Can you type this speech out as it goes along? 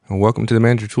and welcome to the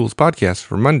Manager Tools Podcast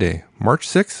for Monday, March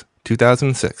 6th,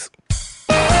 2006.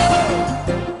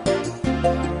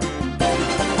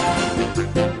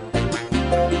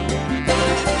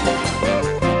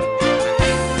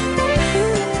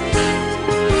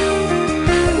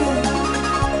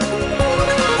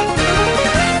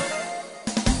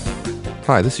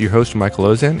 Hi, this is your host, Michael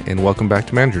Ozan, and welcome back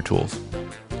to Manager Tools.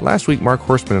 Last week, Mark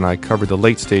Horstman and I covered the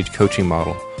late-stage coaching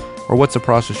model, or what's the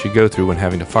process you go through when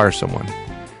having to fire someone.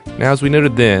 Now, as we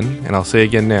noted then, and I'll say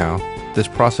again now, this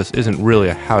process isn't really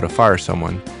a how to fire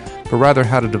someone, but rather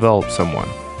how to develop someone,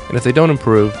 and if they don't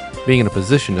improve, being in a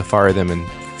position to fire them and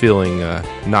feeling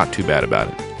not too bad about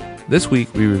it. This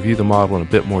week, we review the model in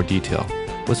a bit more detail,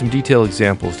 with some detailed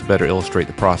examples to better illustrate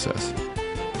the process.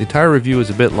 The entire review is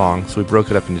a bit long, so we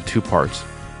broke it up into two parts,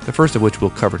 the first of which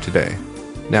we'll cover today.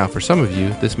 Now, for some of you,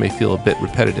 this may feel a bit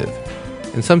repetitive.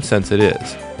 In some sense, it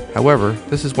is. However,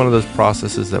 this is one of those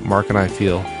processes that Mark and I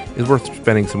feel is worth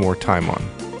spending some more time on.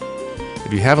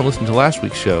 If you haven't listened to last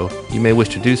week's show, you may wish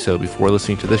to do so before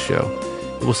listening to this show.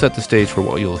 It will set the stage for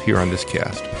what you'll hear on this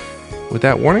cast. With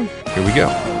that warning, here we go.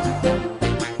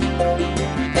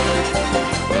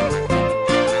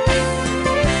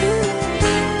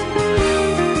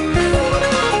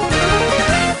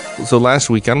 So last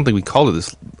week, I don't think we called it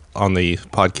this on the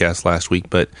podcast last week,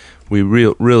 but we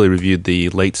really reviewed the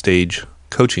late-stage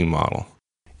coaching model.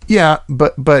 Yeah,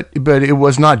 but it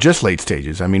was not just late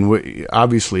stages. I mean,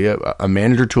 obviously, a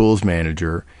Manager Tools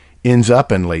manager ends up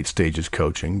in late stages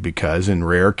coaching because, in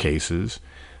rare cases,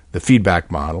 the feedback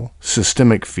model,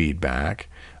 systemic feedback,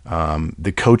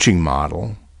 the coaching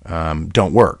model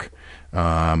don't work,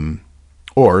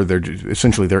 or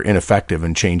they're ineffective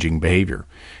in changing behavior.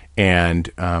 And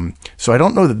so I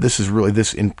don't know that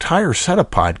this entire set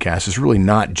of podcasts is really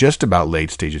not just about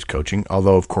late stages coaching,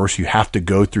 although, of course, you have to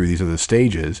go through these other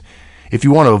stages. If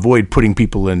you want to avoid putting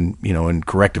people in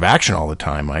corrective action all the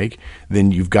time, Mike,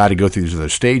 then you've got to go through these other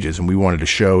stages, and we wanted to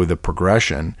show the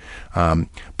progression.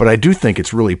 But I do think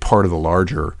it's really part of the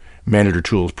larger Manager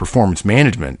Tools performance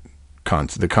management,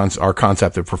 our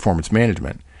concept of performance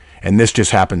management. And this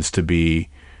just happens to be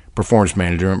performance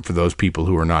management for those people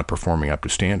who are not performing up to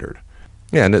standard.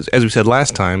 Yeah, and as we said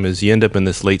last time, is you end up in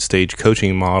this late-stage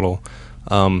coaching model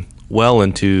well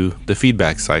into the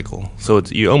feedback cycle. So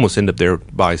you almost end up there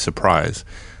by surprise.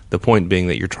 The point being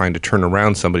that you're trying to turn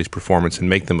around somebody's performance and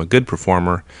make them a good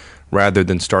performer rather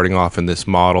than starting off in this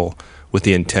model with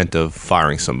the intent of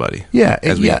firing somebody. Yeah,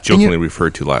 as we jokingly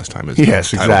referred to last time as the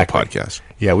title of the podcast.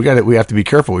 Yeah, we have to be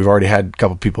careful. We've already had a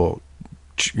couple people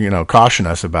caution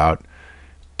us about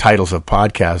titles of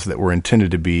podcasts that were intended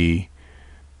to be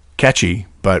catchy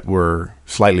but were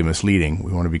slightly misleading.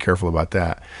 We want to be careful about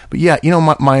that. But yeah,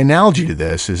 my analogy to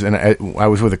this is, and I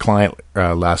was with a client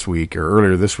last week or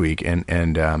earlier this week, and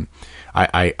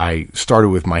I started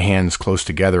with my hands close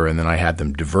together, and then I had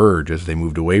them diverge as they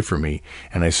moved away from me.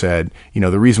 And I said,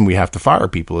 the reason we have to fire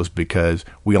people is because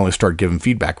we only start giving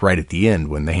feedback right at the end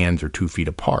when the hands are 2 feet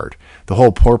apart. The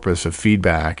whole purpose of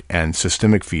feedback and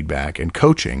systemic feedback and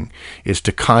coaching is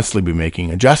to constantly be making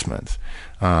adjustments,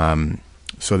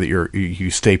 so that you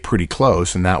stay pretty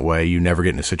close, and that way you never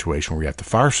get in a situation where you have to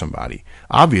fire somebody.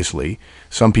 Obviously,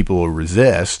 some people will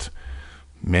resist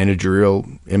managerial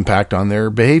impact on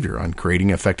their behavior, on creating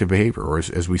effective behavior, or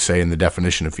as we say in the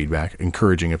definition of feedback,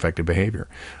 encouraging effective behavior.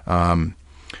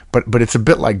 But it's a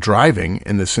bit like driving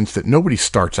in the sense that nobody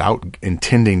starts out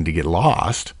intending to get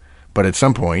lost, but at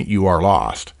some point you are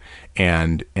lost.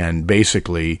 And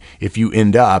basically, if you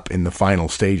end up in the final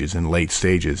stages, in late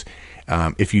stages,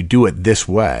 if you do it this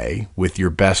way with your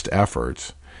best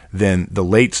efforts, then the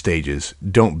late stages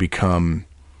don't become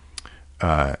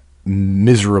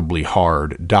miserably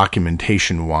hard,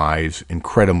 documentation-wise,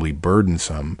 incredibly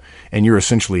burdensome, and you're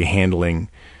essentially handling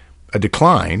a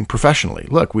decline professionally.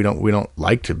 Look, we don't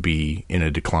like to be in a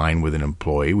decline with an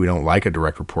employee. We don't like a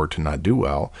direct report to not do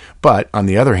well. But on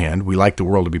the other hand, we like the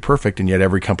world to be perfect, and yet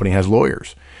every company has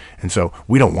lawyers. And so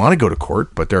we don't want to go to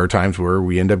court, but there are times where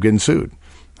we end up getting sued.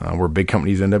 Where big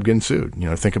companies end up getting sued.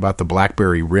 Think about the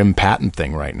BlackBerry RIM patent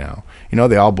thing right now.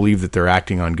 They all believe that they're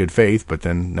acting on good faith, but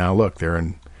then now look, they're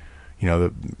in,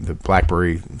 the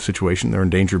BlackBerry situation, they're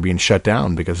in danger of being shut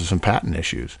down because of some patent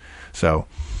issues. So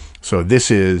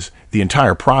this is the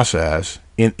entire process.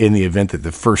 In the event that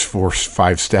the first 4 or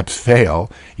 5 steps fail,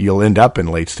 you'll end up in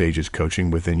late stages coaching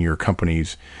within your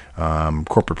company's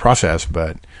corporate process,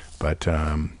 but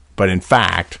in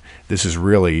fact, this is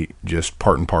really just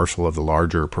part and parcel of the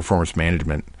larger performance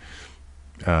management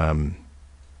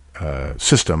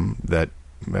system that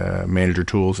Manager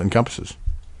Tools encompasses.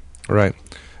 Right.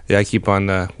 Yeah, I keep on.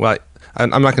 I'm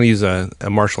not going to use a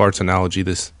martial arts analogy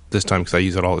this this time because I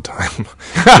use it all the time.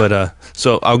 But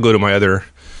so I'll go to my other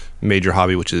major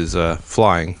hobby, which is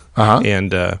flying.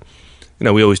 And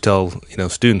we always tell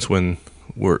students when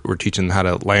we're teaching how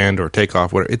to land or take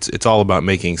off, it's all about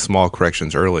making small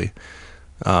corrections early.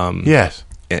 Yes.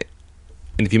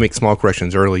 And if you make small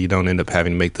corrections early, you don't end up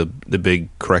having to make the big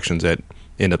corrections that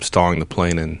end up stalling the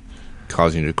plane and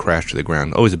causing you to crash to the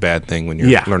ground. Always a bad thing when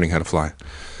you're learning how to fly.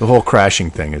 The whole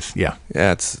crashing thing is,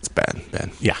 it's bad.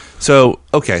 Yeah. So,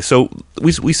 okay, so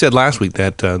we said last week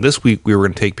that this week we were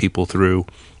going to take people through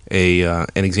an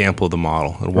example of the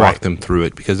model and walk them through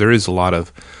it, because there is a lot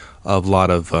of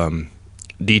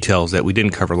details that we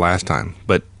didn't cover last time.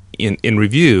 But in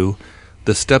review,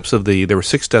 there were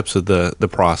 6 steps of the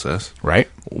process. Right.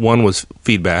 1 was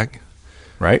feedback.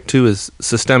 Right. 2 is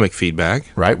systemic feedback.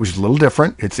 Right, which is a little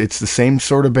different. It's the same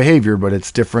sort of behavior, but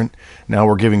it's different. Now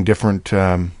we're giving different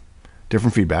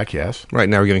feedback, yes. Right,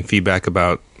 now we're giving feedback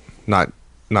about not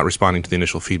responding to the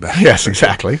initial feedback. Yes,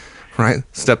 exactly. Right.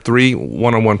 Step 3,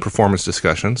 one-on-one performance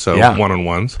discussion, so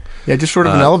one-on-ones. Yeah, just sort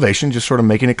of an elevation, just sort of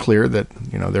making it clear that,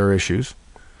 there are issues.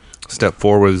 Step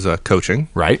 4 was coaching.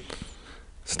 Right.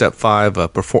 Step 5,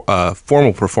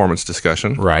 formal performance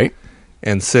discussion. Right.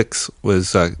 And 6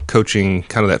 was coaching,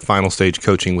 kind of that final stage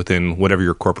coaching within whatever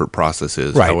your corporate process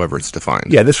is, however it's defined.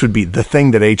 Yeah, this would be the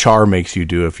thing that HR makes you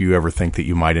do if you ever think that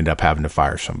you might end up having to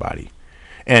fire somebody.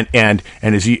 And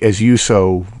as you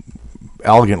so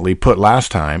elegantly put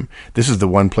last time, this is the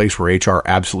one place where HR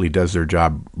absolutely does their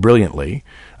job brilliantly.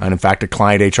 And in fact, a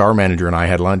client HR manager and I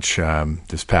had lunch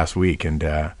this past week,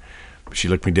 and she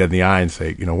looked me dead in the eye and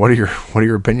said, what are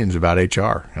your opinions about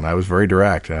HR? And I was very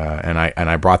direct. And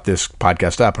I brought this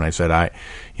podcast up and I said,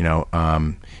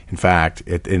 in fact,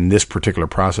 in this particular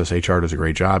process, HR does a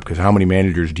great job, because how many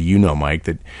managers do you know, Mike,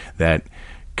 that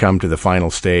come to the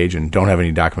final stage and don't have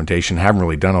any documentation, haven't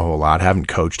really done a whole lot, haven't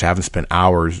coached, haven't spent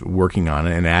hours working on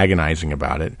it and agonizing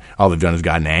about it. All they've done is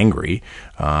gotten angry,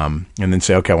 and then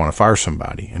say, okay, I want to fire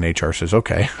somebody. And HR says,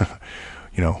 okay,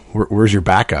 where's your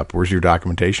backup? Where's your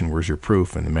documentation? Where's your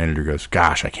proof? And the manager goes,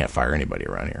 gosh, I can't fire anybody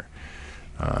around here.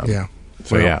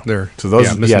 So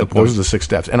those are the 6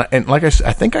 steps. And like I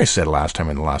think I said last time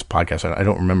in the last podcast, I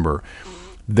don't remember,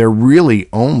 there are really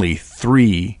only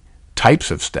 3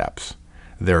 types of steps.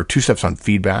 There are 2 steps on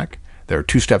feedback, there are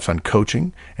 2 steps on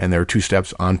coaching, and there are 2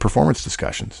 steps on performance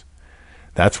discussions.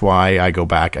 That's why I go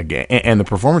back again. And the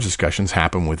performance discussions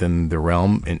happen within the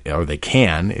realm, or they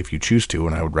can, if you choose to,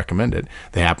 and I would recommend it,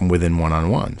 they happen within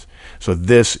one-on-ones. So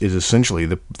this is essentially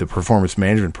the performance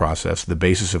management process, the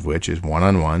basis of which is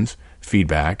one-on-ones,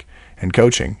 feedback, and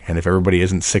coaching. And if everybody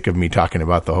isn't sick of me talking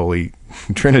about the Holy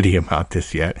Trinity about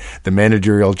this yet, the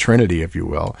managerial trinity, if you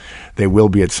will, they will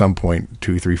be at some point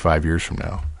 2, 3, 5 years from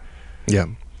now. Yeah.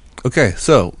 Okay,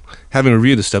 so having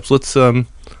reviewed the steps, let's go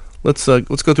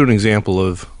through an example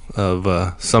of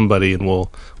somebody, and we'll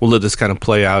let this kind of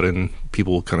play out, and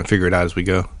people will kind of figure it out as we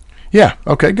go. Yeah.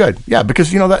 Okay. Good. Yeah,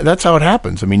 because that's how it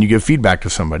happens. I mean, you give feedback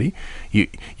to somebody.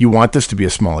 You want this to be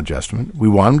a small adjustment. We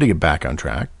want them to get back on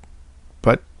track,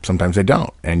 but sometimes they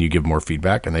don't, and you give more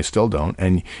feedback, and they still don't,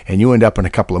 and you end up in a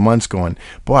couple of months going,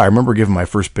 boy, I remember giving my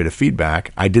first bit of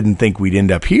feedback. I didn't think we'd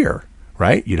end up here.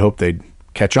 Right? You'd hope they'd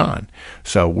catch on.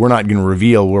 So we're not going to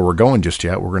reveal where we're going just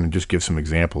yet. We're going to just give some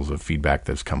examples of feedback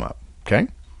that's come up. Okay.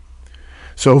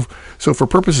 So for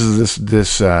purposes of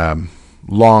this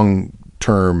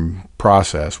long-term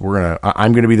process,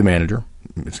 I'm going to be the manager.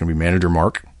 It's going to be Manager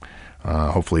Mark.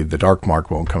 Hopefully the dark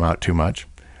Mark won't come out too much.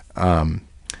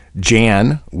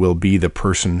 Jan will be the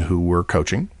person who we're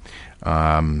coaching.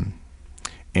 And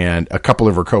a couple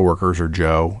of her coworkers are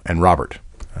Joe and Robert.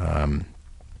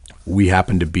 We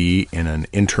happen to be in an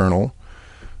internal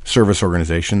service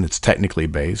organization that's technically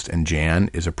based, and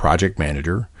Jan is a project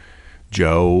manager.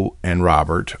 Joe and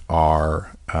Robert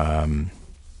are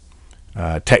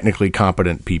technically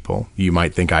competent people. You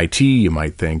might think IT, you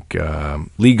might think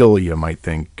legal, you might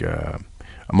think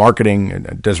marketing.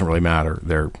 It doesn't really matter.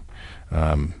 They're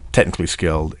technically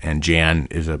skilled, and Jan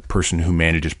is a person who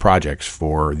manages projects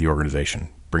for the organization,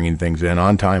 bringing things in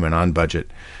on time and on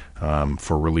budget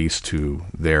for release to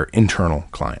their internal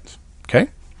clients. Okay?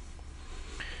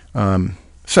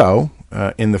 So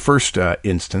in the first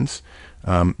instance,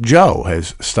 Joe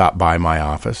has stopped by my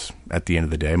office at the end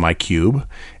of the day, my cube,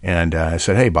 and I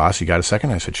said, hey, boss, you got a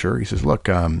second? I said, sure. He says, look,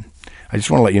 I just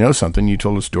want to let you know something. You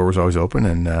told us the door was always open,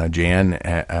 and Jan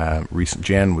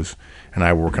was and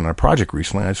I were working on a project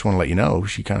recently. I just want to let you know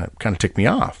she kind of ticked me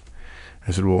off.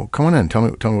 I said, well, come on in. Tell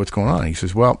me what's going on. He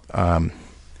says, well,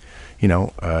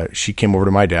 she came over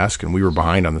to my desk, and we were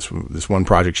behind on this one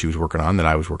project she was working on that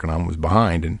I was working on was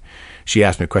behind, and she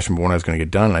asked me a question about when I was going to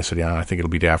get done, and I said, yeah, I think it'll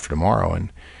be day after tomorrow,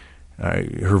 and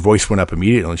her voice went up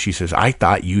immediately, and she says, "I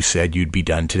thought you said you'd be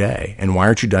done today, and why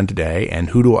aren't you done today? And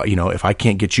who do I, if I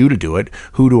can't get you to do it,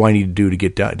 who do I need to do to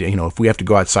get done? If we have to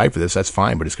go outside for this, that's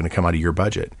fine, but it's going to come out of your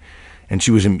budget." And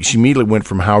she immediately went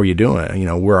from "How are you doing?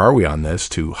 Where are we on this?"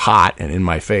 to hot and in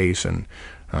my face, and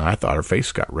I thought her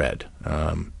face got red,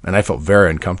 and I felt very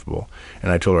uncomfortable.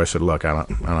 And I told her, I said, "Look, I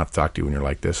don't have to talk to you when you're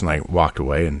like this." And I walked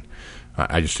away, and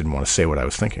I just didn't want to say what I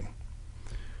was thinking.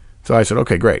 So I said,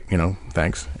 "Okay, great,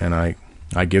 thanks." And I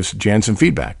give Jan some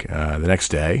feedback. The next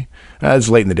day, it was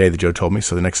late in the day that Joe told me,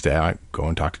 so the next day I go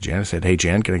and talk to Jan. I said, "Hey,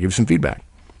 Jan, can I give you some feedback?"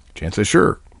 Jan says,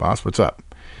 "Sure, boss, what's up?"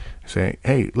 I say,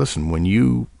 "Hey, listen, when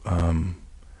you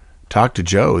talk to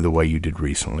Joe the way you did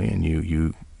recently, and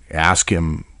you ask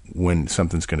him when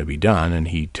something's going to be done, and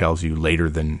he tells you later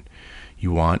than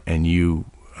you want, and you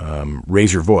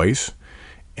raise your voice,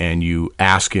 and you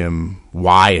ask him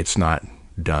why it's not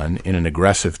done in an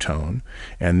aggressive tone,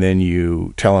 and then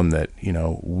you tell him that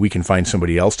we can find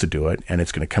somebody else to do it, and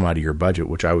it's going to come out of your budget,"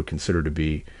 which I would consider to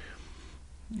be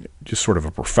just sort of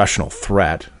a professional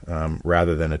threat,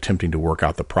 rather than attempting to work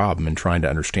out the problem and trying to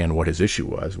understand what his issue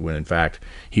was, when in fact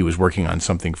he was working on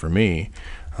something for me.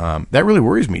 That really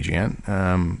worries me, Jan.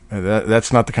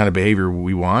 That's not the kind of behavior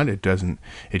we want.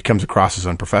 It comes across as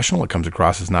unprofessional. It comes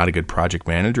across as not a good project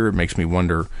manager. It makes me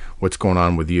wonder what's going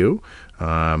on with you.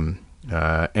 And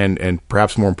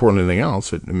perhaps more important than anything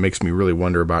else, it makes me really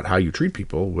wonder about how you treat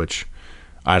people, which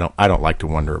I don't like to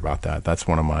wonder about that. That's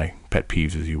one of my pet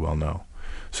peeves, as you well know.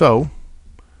 So,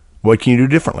 what can you do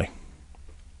differently?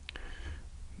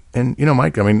 And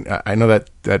Mike, I know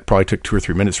that probably took 2 or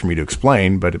 3 minutes for me to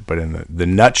explain, but in the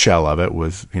nutshell of it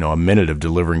was a minute of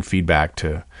delivering feedback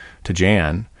to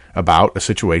Jan about a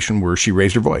situation where she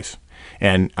raised her voice,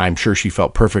 and I'm sure she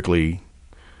felt perfectly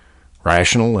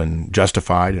rational and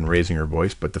justified in raising her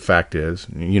voice. But the fact is,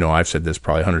 I've said this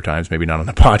probably 100 times, maybe not on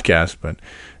the podcast, but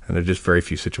there are just very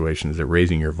few situations that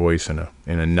raising your voice in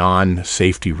a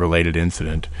non-safety related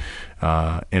incident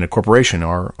in a corporation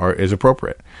is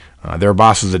appropriate. There are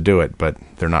bosses that do it, but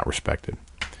they're not respected.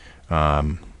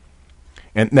 And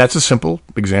that's a simple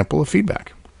example of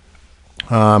feedback.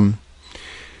 Now,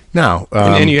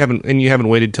 and you haven't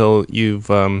waited till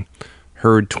you've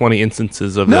heard 20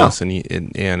 instances of this, and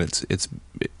it's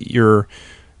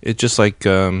just like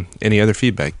any other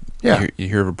feedback. Yeah. You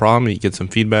hear of a problem, you get some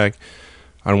feedback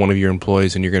on one of your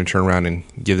employees, and you're going to turn around and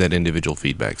give that individual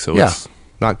feedback. So it's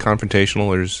not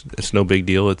confrontational. It's no big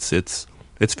deal. It's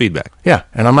feedback. Yeah,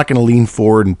 and I'm not going to lean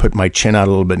forward and put my chin out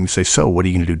a little bit and say, "So, what are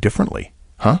you going to do differently?"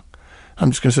 Huh? I'm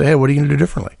just going to say, "Hey, what are you going to do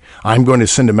differently?" I'm going to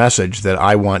send a message that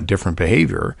I want different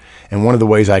behavior, and one of the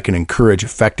ways I can encourage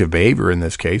effective behavior in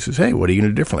this case is, "Hey, what are you going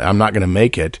to do differently?" I'm not going to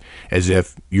make it as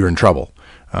if you're in trouble,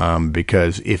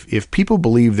 because if people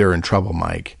believe they're in trouble,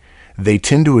 Mike, they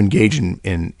tend to engage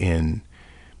in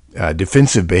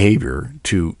defensive behavior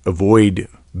to avoid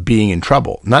being in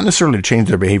trouble, not necessarily to change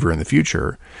their behavior in the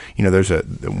future. There's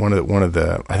one of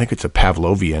the I think it's a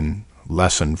Pavlovian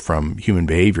lesson from human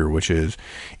behavior, which is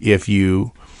if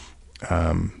you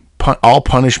all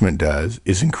punishment does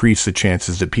is increase the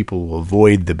chances that people will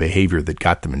avoid the behavior that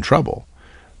got them in trouble,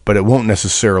 but it won't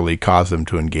necessarily cause them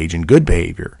to engage in good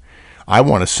behavior. I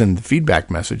want to send the feedback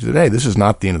message that, hey, this is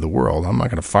not the end of the world. I'm not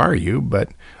going to fire you, but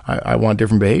I want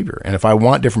different behavior. And if I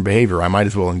want different behavior, I might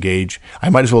as well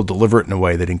deliver it in a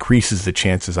way that increases the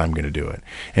chances I'm going to do it.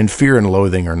 And fear and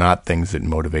loathing are not things that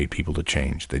motivate people to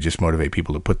change. They just motivate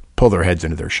people to pull their heads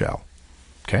into their shell.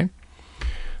 Okay?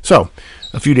 So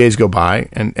a few days go by,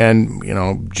 and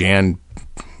Jan,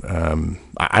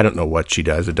 I don't know what she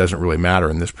does. It doesn't really matter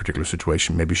in this particular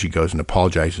situation. Maybe she goes and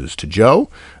apologizes to Joe.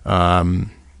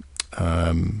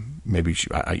 Maybe she,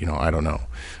 I don't know.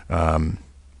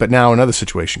 But now another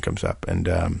situation comes up,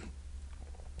 and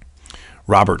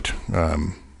Robert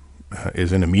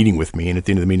is in a meeting with me, and at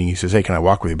the end of the meeting, he says, "Hey, can I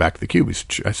walk with you back to the cube?"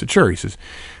 I said, "Sure." He says,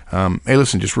 "Hey,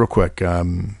 listen, just real quick.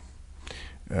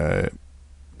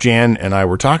 Jan and I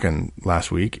were talking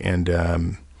last week, and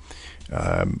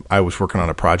I was working on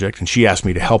a project, and she asked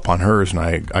me to help on hers, and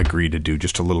I agreed to do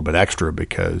just a little bit extra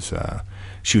because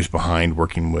she was behind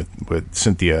working with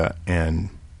Cynthia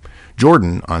and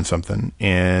Jordan on something.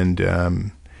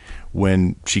 And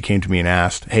when she came to me and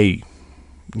asked, hey,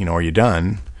 are you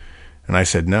done? And I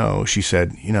said no. She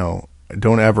said,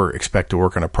 don't ever expect to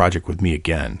work on a project with me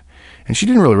again. And she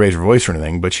didn't really raise her voice or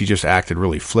anything, but she just acted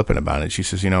really flippant about it. She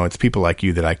says, it's people like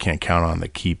you that I can't count on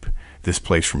that keep this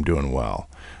place from doing well.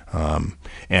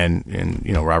 And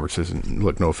Robert says,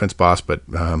 look, no offense, boss, but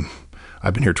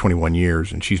I've been here 21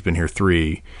 years and she's been here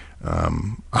 3.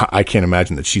 I can't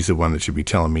imagine that she's the one that should be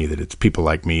telling me that it's people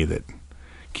like me that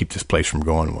keep this place from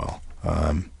going well.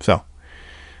 So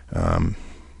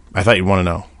I thought you'd want to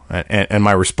know. And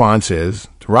my response is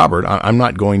to Robert, I'm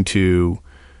not going to,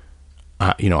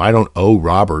 I don't owe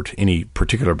Robert any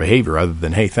particular behavior other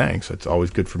than, hey, thanks. It's always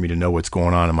good for me to know what's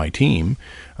going on in my team.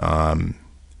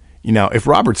 If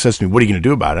Robert says to me, what are you going to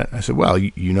do about it? I said, well,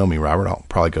 you know me, Robert. I'll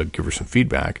probably go give her some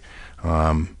feedback.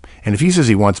 And if he says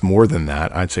he wants more than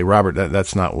that, I'd say, Robert,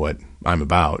 that's not what I'm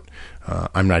about.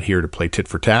 I'm not here to play tit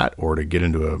for tat or to get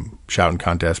into a shouting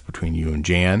contest between you and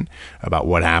Jan about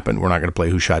what happened. We're not going to play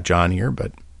who shot John here,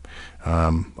 but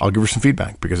I'll give her some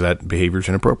feedback because that behavior is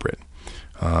inappropriate.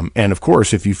 And of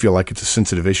course, if you feel like it's a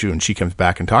sensitive issue and she comes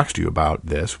back and talks to you about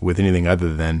this with anything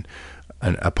other than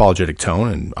an apologetic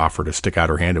tone and offer to stick out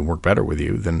her hand and work better with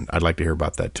you, then I'd like to hear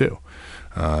about that too.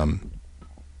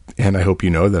 And I hope you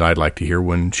know that I'd like to hear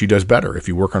when she does better. If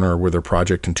you work on her with her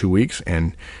project in 2 weeks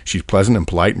and she's pleasant and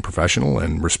polite and professional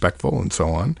and respectful and so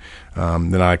on,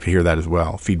 then I like to hear that as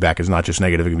well. Feedback is not just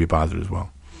negative, it can be positive as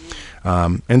well.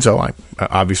 And so I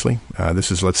obviously, this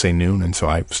is, let's say, noon, and so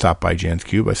I stop by Jan's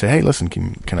Cube. I say, hey, listen,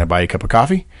 can I buy you a cup of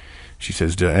coffee? She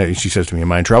says to me,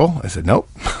 am I in trouble? I said, nope,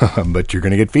 but you're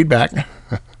going to get feedback.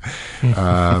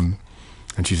 And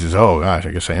she says, oh, gosh,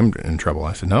 I guess I am in trouble.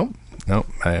 I said, nope.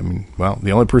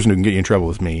 The only person who can get you in trouble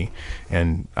is me,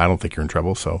 and I don't think you're in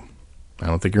trouble, so I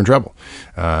don't think you're in trouble.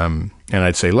 And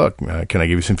I'd say, look, can I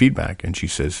give you some feedback? And she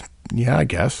says, yeah, I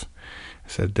guess. I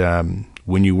said,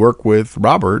 when you work with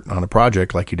Robert on a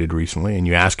project like you did recently, and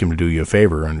you ask him to do you a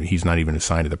favor, and he's not even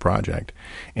assigned to the project,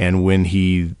 and when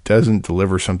he doesn't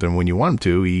deliver something when you want him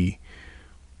to,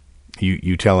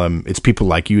 you tell him it's people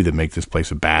like you that make this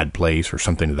place a bad place or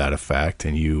something to that effect,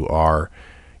 and you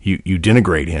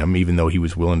denigrate him even though he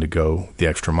was willing to go the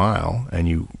extra mile, and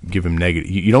you give him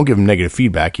you don't give him negative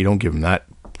feedback, you don't give him that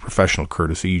professional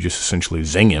courtesy, you just essentially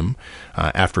zing him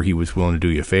after he was willing to do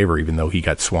you a favor even though he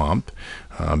got swamped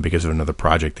because of another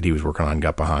project that he was working on and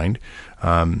got behind.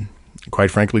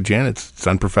 Quite frankly, Jan, it's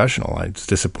unprofessional. It's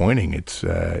disappointing.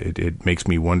 It makes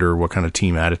me wonder what kind of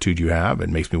team attitude you have. It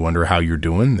makes me wonder how you're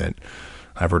doing. That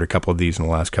I've heard a couple of these in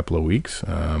the last couple of weeks.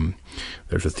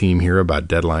 There's a theme here about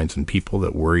deadlines and people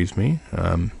that worries me.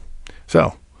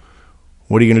 So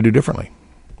what are you going to do differently?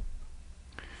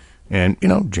 And,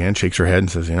 Jan shakes her head and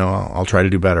says, I'll try to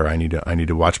do better. I need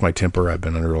to watch my temper. I've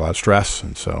been under a lot of stress.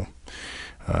 And so,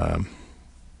 and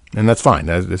that's fine.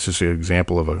 That's just an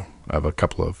example of a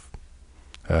couple of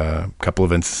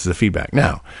instances of feedback.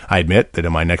 Now, I admit that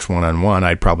in my next one-on-one,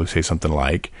 I'd probably say something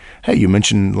like, hey, you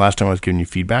mentioned last time I was giving you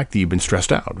feedback that you've been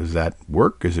stressed out. Is that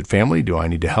work? Is it family? Do I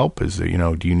need to help? Do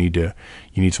you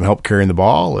need some help carrying the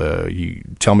ball? You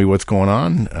tell me what's going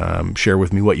on. Share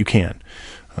with me what you can.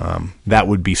 That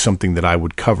would be something that I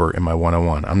would cover in my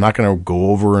one-on-one. I'm not going to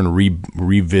go over and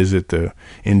revisit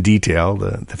in detail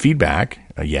the feedback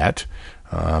yet.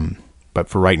 But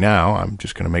for right now, I'm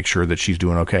just going to make sure that she's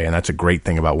doing okay. And that's a great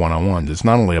thing about one-on-ones. It's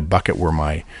not only a bucket where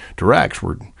my directs,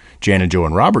 where Jan and Joe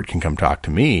and Robert can come talk to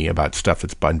me about stuff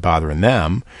that's been bothering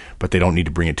them, but they don't need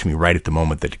to bring it to me right at the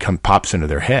moment that it pops into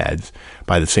their heads.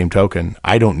 By the same token,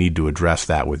 I don't need to address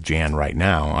that with Jan right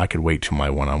now. I could wait till my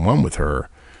one-on-one with her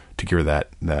to give her that,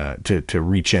 to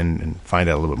reach in and find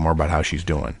out a little bit more about how she's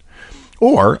doing.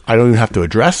 Or I don't even have to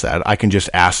address that. I can just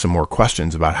ask some more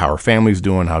questions about how her family's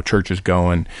doing, how church is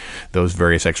going, those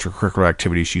various extracurricular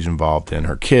activities she's involved in,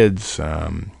 her kids,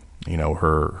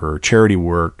 her charity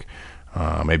work,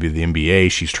 maybe the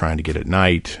MBA she's trying to get at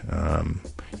night.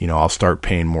 I'll start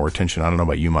paying more attention. I don't know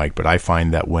about you, Mike, but I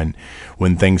find that when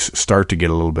things start to get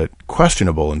a little bit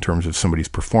questionable in terms of somebody's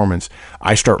performance,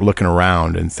 I start looking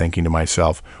around and thinking to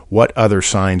myself, what other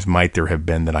signs might there have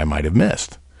been that I might have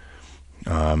missed?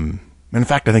 And in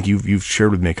fact, I think you've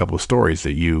shared with me a couple of stories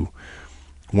that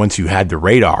once you had the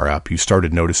radar up, you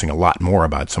started noticing a lot more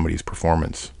about somebody's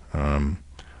performance.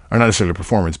 Or not necessarily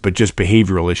performance, but just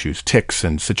behavioral issues, tics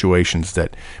and situations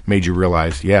that made you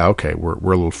realize, yeah, okay, we're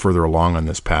a little further along on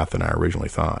this path than I originally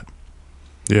thought.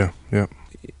 Yeah.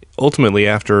 Ultimately,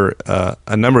 after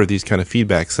a number of these kind of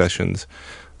feedback sessions,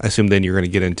 I assume then you're going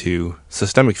to get into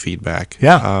systemic feedback.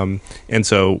 Yeah. And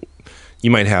so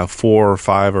you might have 4 or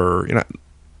 5 or,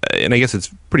 and I guess it's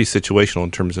pretty situational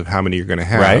in terms of how many you're going to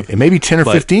have. Right. It may be 10 or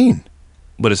 15.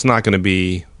 But it's not going to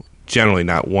be generally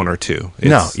not 1 or 2.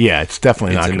 It's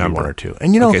definitely not going to be 1 or 2.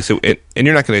 And okay, so and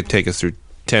you're not going to take us through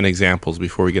 10 examples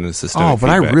before we get into systemic feedback. Oh,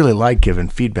 but feedback. I really like giving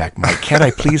feedback, Mike. Can't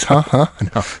I please? Huh?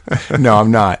 No, I'm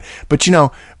not. But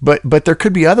but there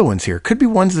could be other ones here. Could be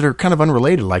ones that are kind of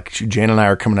unrelated. Like Jan and I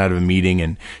are coming out of a meeting,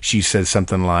 and she says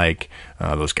something like,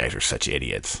 "Those guys are such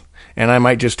idiots." And I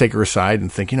might just take her aside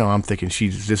and think, I'm thinking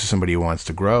this is somebody who wants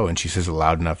to grow, and she says it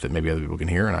loud enough that maybe other people can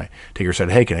hear. And I take her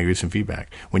aside, hey, can I give you some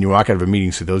feedback? When you walk out of a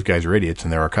meeting, say those guys are idiots,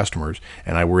 and they're our customers,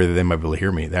 and I worry that they might be able to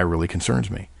hear me. That really concerns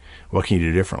me. What can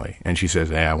you do differently? And she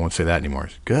says, I won't say that anymore.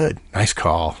 Good. Nice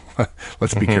call.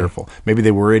 Let's be careful. Maybe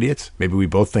they were idiots. Maybe we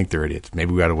both think they're idiots.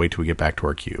 Maybe we got to wait till we get back to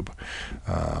our cube.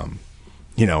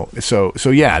 So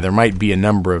yeah, there might be a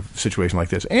number of situations like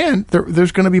this. And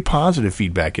there's going to be positive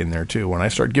feedback in there too. When I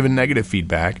start giving negative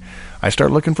feedback, I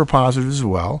start looking for positives as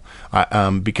well.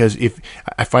 Because if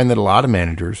I find that a lot of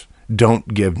managers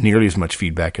don't give nearly as much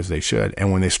feedback as they should.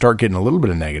 And when they start getting a little bit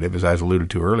of negative, as I was alluded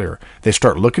to earlier, they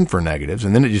start looking for negatives,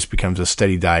 and then it just becomes a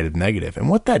steady diet of negative. And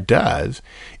what that does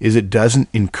is it doesn't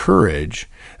encourage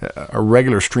a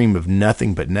regular stream of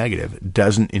nothing but negative. It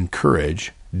doesn't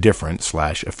encourage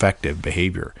different/effective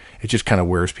behavior. It just kind of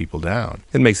wears people down.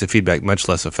 It makes the feedback much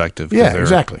less effective. Yeah,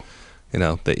 exactly.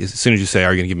 As soon as you say,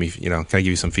 "Are you going to give me? Can I give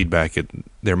you some feedback?"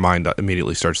 Their mind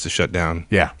immediately starts to shut down.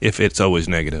 Yeah, if it's always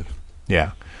negative.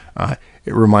 Yeah.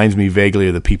 It reminds me vaguely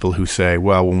of the people who say,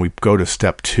 well, when we go to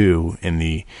step 2 in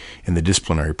the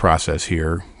disciplinary process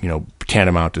here,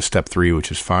 tantamount to step 3,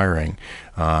 which is firing,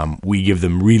 we give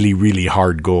them really, really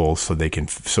hard goals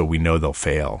so we know they'll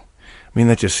fail. I mean,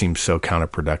 that just seems so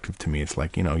counterproductive to me. It's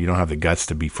like, you don't have the guts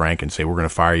to be frank and say, we're going to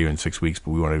fire you in 6 weeks,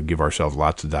 but we want to give ourselves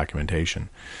lots of documentation.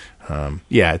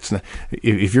 It's not,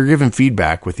 if you're giving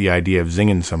feedback with the idea of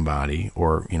zinging somebody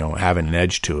or, having an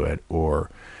edge to it or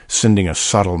sending a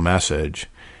subtle message,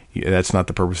 that's not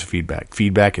the purpose of feedback.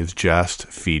 Feedback is just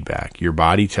feedback. Your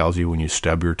body tells you when you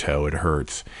stub your toe, it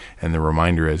hurts. And the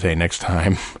reminder is, hey, next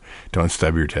time, don't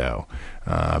stub your toe.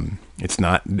 It's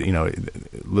not,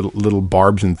 little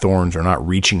barbs and thorns are not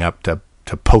reaching up to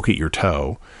poke at your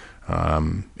toe.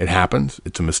 It happens.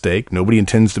 It's a mistake. Nobody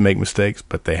intends to make mistakes,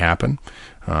 but they happen.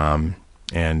 And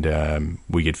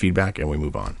we get feedback and we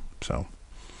move on. So.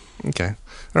 Okay.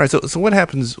 All right. So what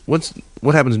happens?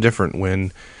 What happens different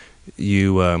when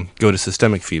you go to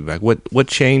systemic feedback? What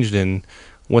changed, and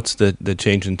what's the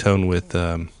change in tone with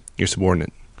your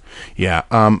subordinate? Yeah.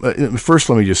 First,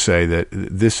 let me just say that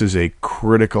this is a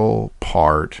critical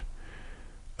part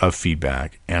of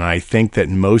feedback, and I think that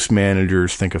most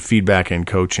managers think of feedback in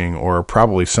coaching, or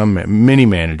probably many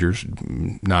managers,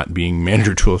 not being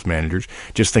manager tools managers,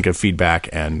 just think of feedback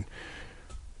and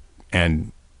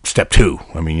step 2.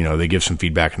 I mean, they give some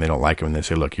feedback and they don't like it, and they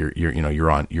say, "Look,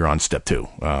 you're on step 2,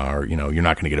 or you're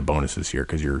not going to get a bonus this year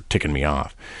because you're ticking me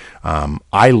off."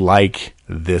 I like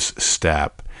this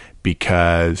step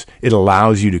because it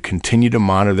allows you to continue to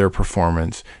monitor their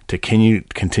performance, to continue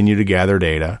to gather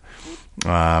data,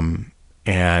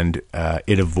 and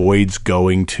it avoids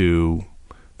going to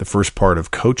the first part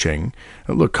of coaching.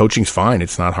 Look, coaching's fine.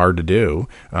 It's not hard to do.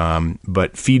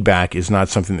 But feedback is not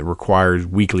something that requires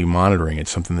weekly monitoring. It's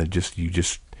something that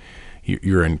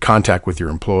you're in contact with your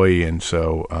employee. And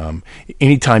so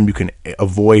anytime you can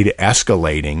avoid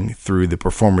escalating through the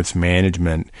performance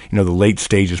management, the late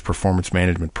stages performance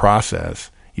management process,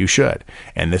 you should.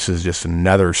 And this is just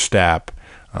another step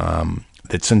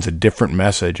that sends a different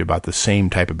message about the same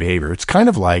type of behavior. It's kind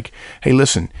of like, hey,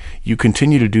 listen, you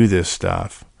continue to do this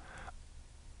stuff.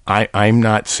 I'm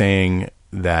not saying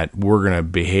that we're going to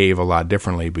behave a lot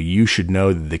differently, but you should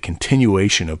know that the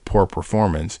continuation of poor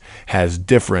performance has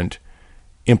different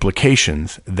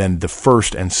implications than the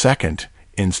first and second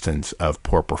instance of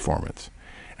poor performance.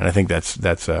 And I think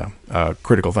that's a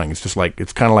critical thing.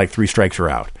 It's kind of like 3 strikes are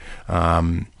out.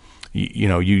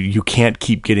 You can't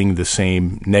keep getting the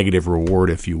same negative reward,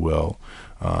 if you will,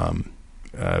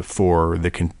 for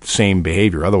the same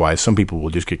behavior. Otherwise, some people will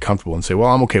just get comfortable and say, "Well,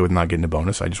 I'm okay with not getting a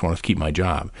bonus. I just want to keep my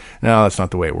job." No, that's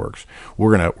not the way it works.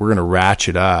 We're gonna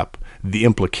ratchet up the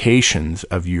implications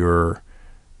of your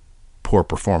poor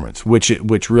performance,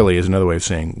 which really is another way of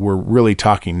saying we're really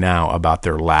talking now about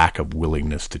their lack of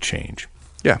willingness to change.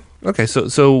 Yeah. Okay.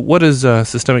 So what does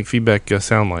systemic feedback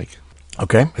sound like?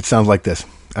 Okay, it sounds like this.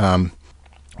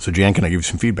 So, Jan, can I give you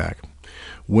some feedback?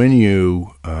 When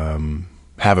you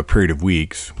have a period of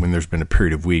weeks, when there's been a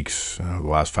period of weeks, the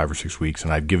last 5 or 6 weeks,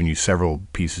 and I've given you several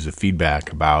pieces of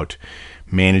feedback about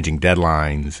managing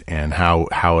deadlines and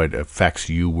how it affects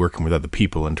you working with other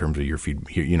people in terms of your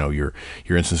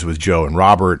instance with Joe and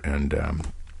Robert and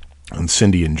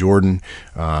Cindy and Jordan,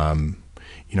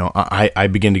 I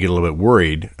begin to get a little bit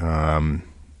worried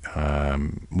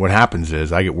what happens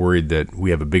is I get worried that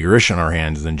we have a bigger issue on our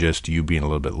hands than just you being a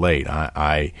little bit late.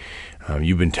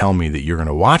 You've been telling me that you're going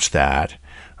to watch that,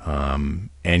 and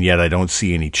yet I don't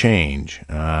see any change.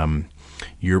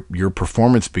 Your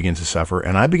performance begins to suffer,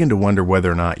 and I begin to wonder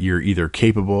whether or not you're either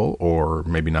capable or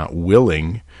maybe not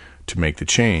willing to make the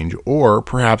change, or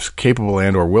perhaps capable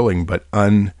and or willing but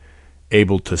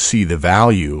unable to see the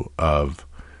value of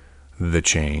the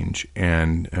change,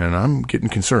 and I'm getting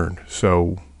concerned.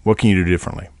 So what can you do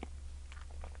differently?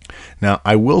 Now,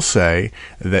 I will say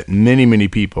that many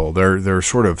people, there are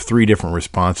sort of three different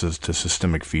responses to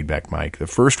systemic feedback, Mike. The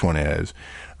first one is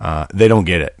they don't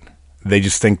get it. They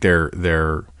just think they're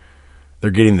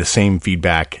getting the same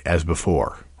feedback as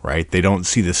before, right? They don't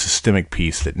see the systemic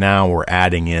piece that now we're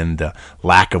adding in the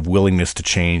lack of willingness to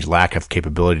change, lack of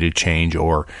capability to change,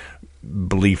 or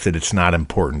belief that it's not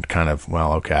important, kind of,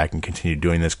 well, okay, I can continue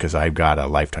doing this because I've got a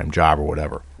lifetime job or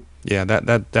whatever. Yeah,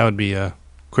 that would be a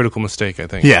critical mistake, I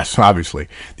think. Yes, obviously.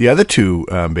 The other two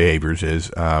behaviors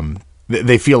is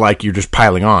they feel like you're just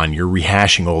piling on, you're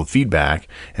rehashing old feedback,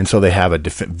 and so they have a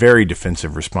very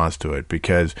defensive response to it,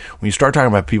 because when you start talking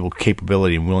about people's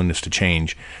capability and willingness to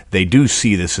change, they do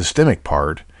see the systemic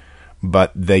part,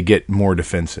 but they get more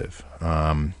defensive.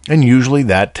 And usually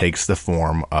that takes the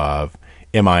form of,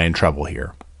 am I in trouble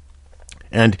here?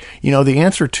 And, the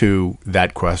answer to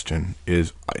that question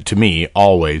is, to me,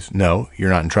 always, no, you're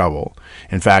not in trouble.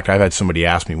 In fact, I've had somebody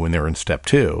ask me when they were in step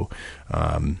 2,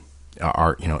 am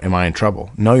I in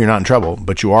trouble? No, you're not in trouble,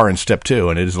 but you are in step 2,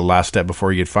 and it is the last step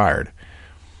before you get fired.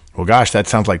 Well, gosh, that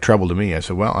sounds like trouble to me. I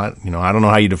said, well, I don't know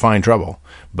how you define trouble,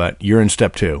 but you're in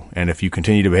step 2, and if you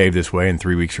continue to behave this way, in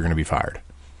 3 weeks, you're going to be fired.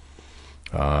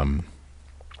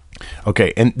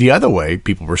 Okay, and the other way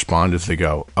people respond is they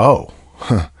go,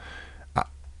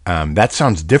 that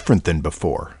sounds different than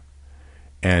before.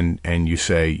 And you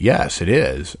say, yes, it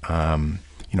is.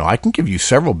 I can give you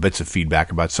several bits of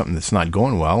feedback about something that's not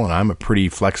going well, and I'm a pretty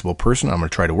flexible person. I'm going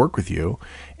to try to work with you.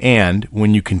 And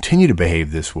when you continue to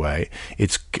behave this way,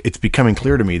 it's becoming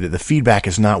clear to me that the feedback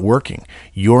is not working.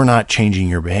 You're not changing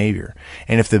your behavior.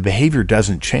 And if the behavior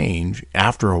doesn't change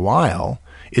after a while,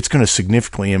 it's going to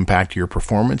significantly impact your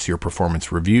performance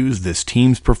reviews, this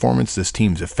team's performance, this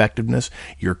team's effectiveness,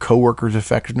 your coworkers'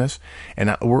 effectiveness,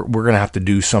 and we're going to have to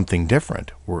do something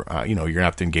different. You're going to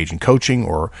have to engage in coaching,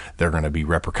 or there are going to be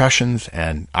repercussions.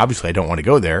 And obviously, I don't want to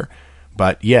go there,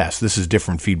 but yes, this is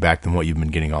different feedback than what you've been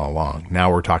getting all along.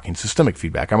 Now we're talking systemic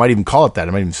feedback. I might even call it that.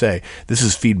 I might even say this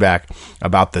is feedback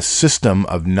about the system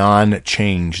of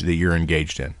non-change that you're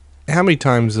engaged in. How many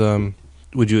times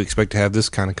would you expect to have this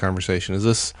kind of conversation? Is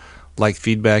this like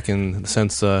feedback in the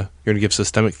sense you're going to give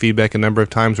systemic feedback a number of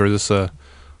times, or is this a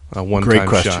one-time Great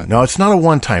question. shot? No, it's not a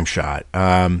one-time shot.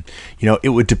 It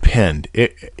would depend.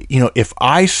 If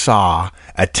I saw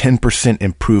a 10%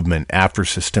 improvement after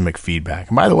systemic feedback,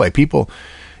 and by the way, people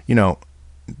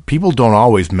don't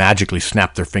always magically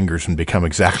snap their fingers and become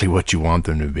exactly what you want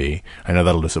them to be. I know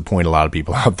that'll disappoint a lot of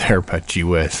people out there, but gee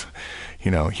whiz.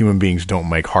 Human beings don't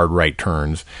make hard right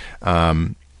turns.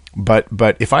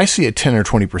 But if I see a 10 or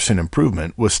 20%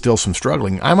 improvement with still some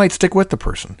struggling, I might stick with the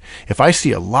person. If I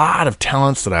see a lot of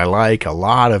talents that I like, a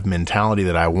lot of mentality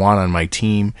that I want on my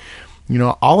team,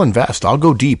 I'll invest. I'll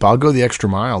go deep. I'll go the extra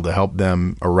mile to help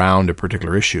them around a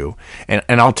particular issue. And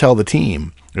I'll tell the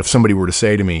team, if somebody were to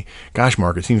say to me, gosh,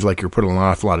 Mark, it seems like you're putting an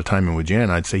awful lot of time in with Jen,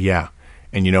 I'd say, yeah.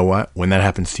 And you know what? When that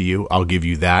happens to you, I'll give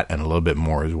you that and a little bit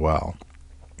more as well.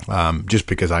 Just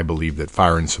because I believe that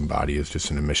firing somebody is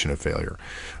just an admission of failure.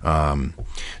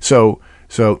 So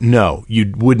no,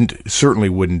 you certainly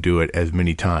wouldn't do it as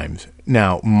many times.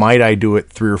 Now, might I do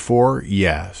it 3 or 4?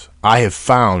 Yes. I have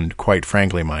found, quite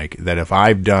frankly, Mike, that if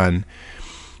I've done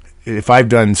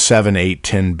 7, 8,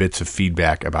 10 bits of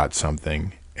feedback about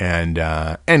something,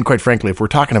 and quite frankly, if we're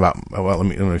talking about, let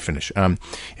me finish.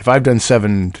 If I've done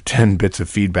 7 to 10 bits of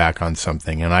feedback on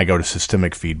something, and I go to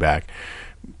systemic feedback,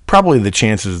 probably the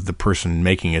chances of the person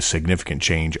making a significant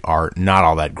change are not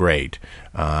all that great.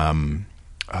 And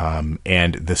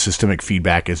the systemic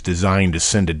feedback is designed to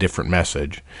send a different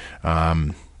message.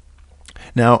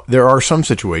 Now, there are some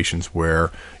situations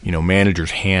where,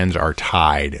 managers' hands are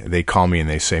tied. They call me and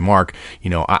they say, Mark,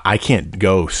 I can't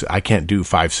do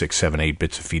 5, 6, 7, 8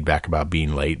 bits of feedback about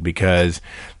being late because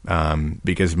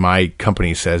my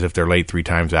company says if they're late 3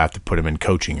 times, I have to put them in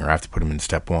coaching or I have to put them in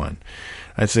step 1.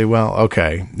 I'd say, well,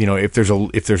 okay, if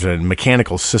there's a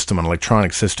mechanical system, an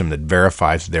electronic system that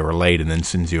verifies they were late and then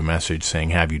sends you a message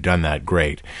saying, have you done that?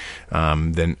 Great.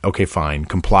 Then, okay, fine,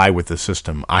 comply with the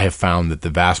system. I have found that the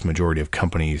vast majority of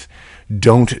companies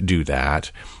don't do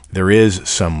that. there is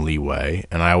some leeway,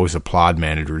 and I always applaud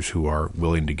managers who are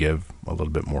willing to give a little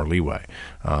bit more leeway.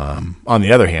 On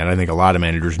the other hand, I think a lot of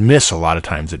managers miss a lot of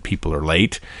times that people are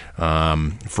late,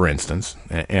 for instance,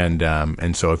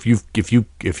 and so if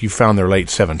you found they're late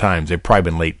 7 times, they've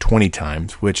probably been late 20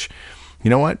 times, which, you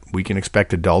know what, we can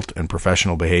expect adult and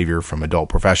professional behavior from adult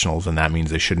professionals, and that means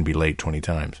they shouldn't be late 20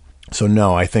 times. So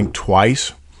no, I think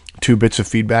twice, 2 bits of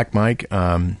feedback, Mike,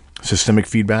 systemic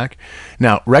feedback.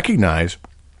 Now, recognize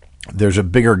there's a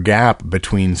bigger gap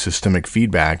between systemic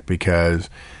feedback because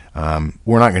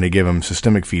we're not going to give them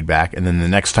systemic feedback and then the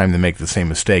next time they make the same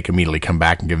mistake, immediately come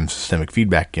back and give them systemic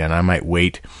feedback again. I might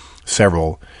wait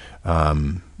several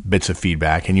bits of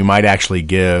feedback, and you might actually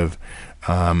give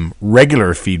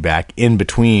regular feedback in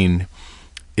between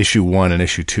issue 1 and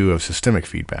issue 2 of systemic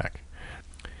feedback.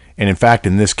 And in fact,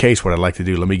 in this case, what I'd like to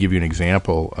do, let me give you an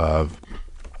example of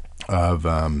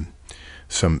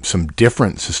some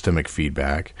different systemic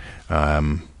feedback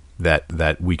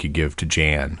that we could give to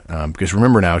Jan. Because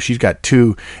remember now, she's got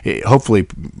 2, hopefully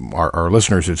our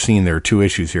listeners have seen there are 2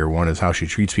 issues here. One is how she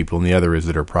treats people, and the other is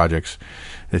that her projects,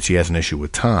 that she has an issue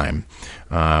with time.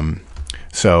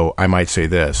 So I might say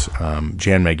this,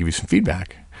 Jan may give you some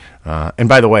feedback. And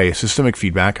by the way, systemic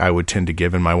feedback I would tend to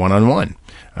give in my one-on-one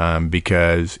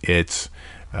because it's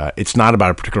not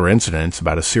about a particular incident, it's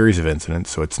about a series of incidents,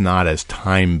 so it's not as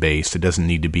time-based. It doesn't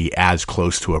need to be as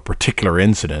close to a particular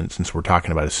incident, since we're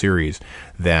talking about a series,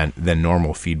 than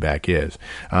normal feedback is.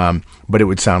 But it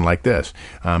would sound like this.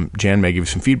 Jan may give you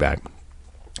some feedback.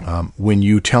 When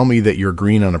you tell me that you're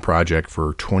green on a project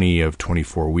for 20 of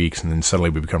 24 weeks, and then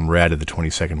suddenly we become red at the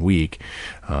 22nd week,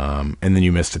 and then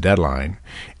you miss the deadline,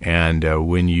 and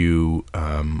when you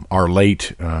are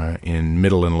late in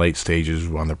middle and late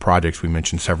stages on the projects we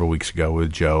mentioned several weeks ago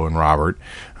with Joe and Robert,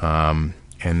 and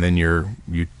then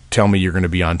you tell me you're going to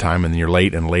be on time, and then you're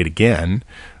late and late again,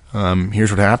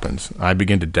 here's what happens. I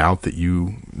begin to doubt that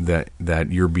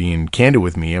you're being candid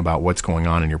with me about what's going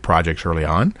on in your projects early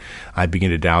on. I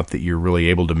begin to doubt that you're really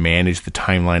able to manage the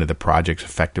timeline of the projects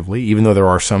effectively, even though there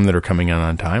are some that are coming in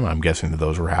on time. I'm guessing that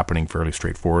those are happening fairly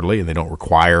straightforwardly, and they don't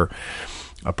require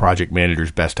a project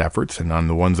manager's best efforts. And on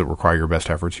the ones that require your best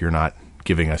efforts, you're not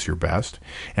giving us your best.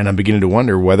 And I'm beginning to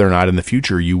wonder whether or not in the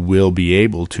future you will be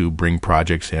able to bring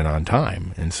projects in on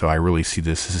time. And so I really see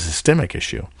this as a systemic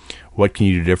issue. What can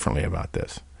you do differently about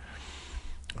this?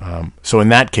 So in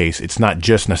that case, it's not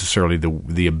just necessarily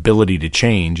the ability to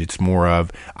change. It's more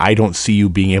of, I don't see you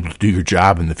being able to do your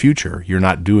job in the future. You're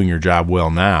not doing your job well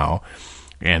now,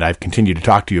 and I've continued to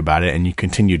talk to you about it, and you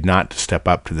continued not to step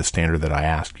up to the standard that I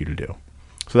asked you to do.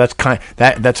 So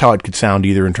that's how it could sound,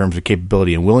 either in terms of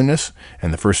capability and willingness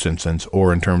in the first instance,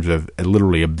 or in terms of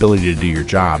literally ability to do your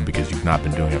job because you've not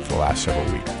been doing it for the last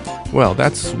several weeks. Well,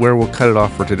 that's where we'll cut it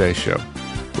off for today's show.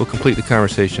 We'll complete the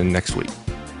conversation next week.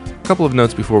 A couple of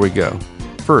notes before we go.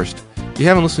 First, if you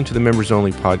haven't listened to the Members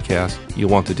Only podcast, you'll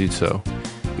want to do so.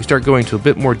 We start going into a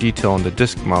bit more detail on the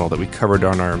DISC model that we covered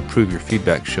on our Improve Your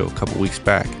Feedback show a couple weeks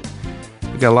back.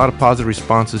 We got a lot of positive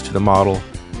responses to the model,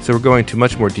 so we're going into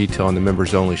much more detail on the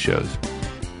Members Only shows.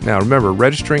 Now remember,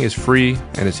 registering is free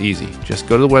and it's easy. Just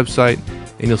go to the website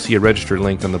and you'll see a register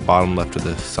link on the bottom left of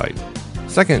the site.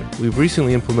 Second, we've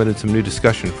recently implemented some new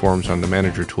discussion forums on the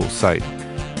Manager Tools site.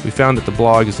 We found that the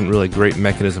blog isn't really a great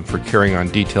mechanism for carrying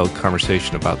on detailed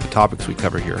conversation about the topics we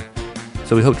cover here.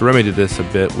 So we hope to remedy this a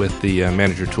bit with the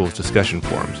Manager Tools discussion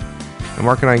forums. And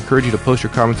Mark and I encourage you to post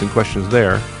your comments and questions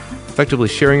there, effectively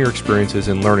sharing your experiences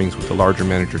and learnings with the larger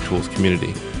Manager Tools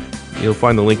community. You'll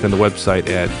find the link on the website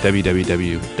at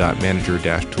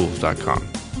www.manager-tools.com.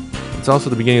 It's also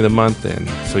the beginning of the month, and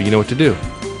so you know what to do.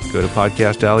 Go to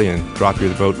Podcast Alley and drop your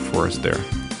vote for us there.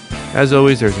 As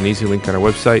always, there's an easy link on our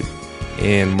website,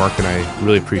 and Mark and I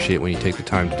really appreciate when you take the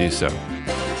time to do so.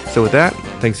 So with that,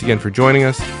 thanks again for joining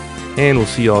us, and we'll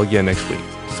see you all again next week.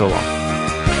 So long.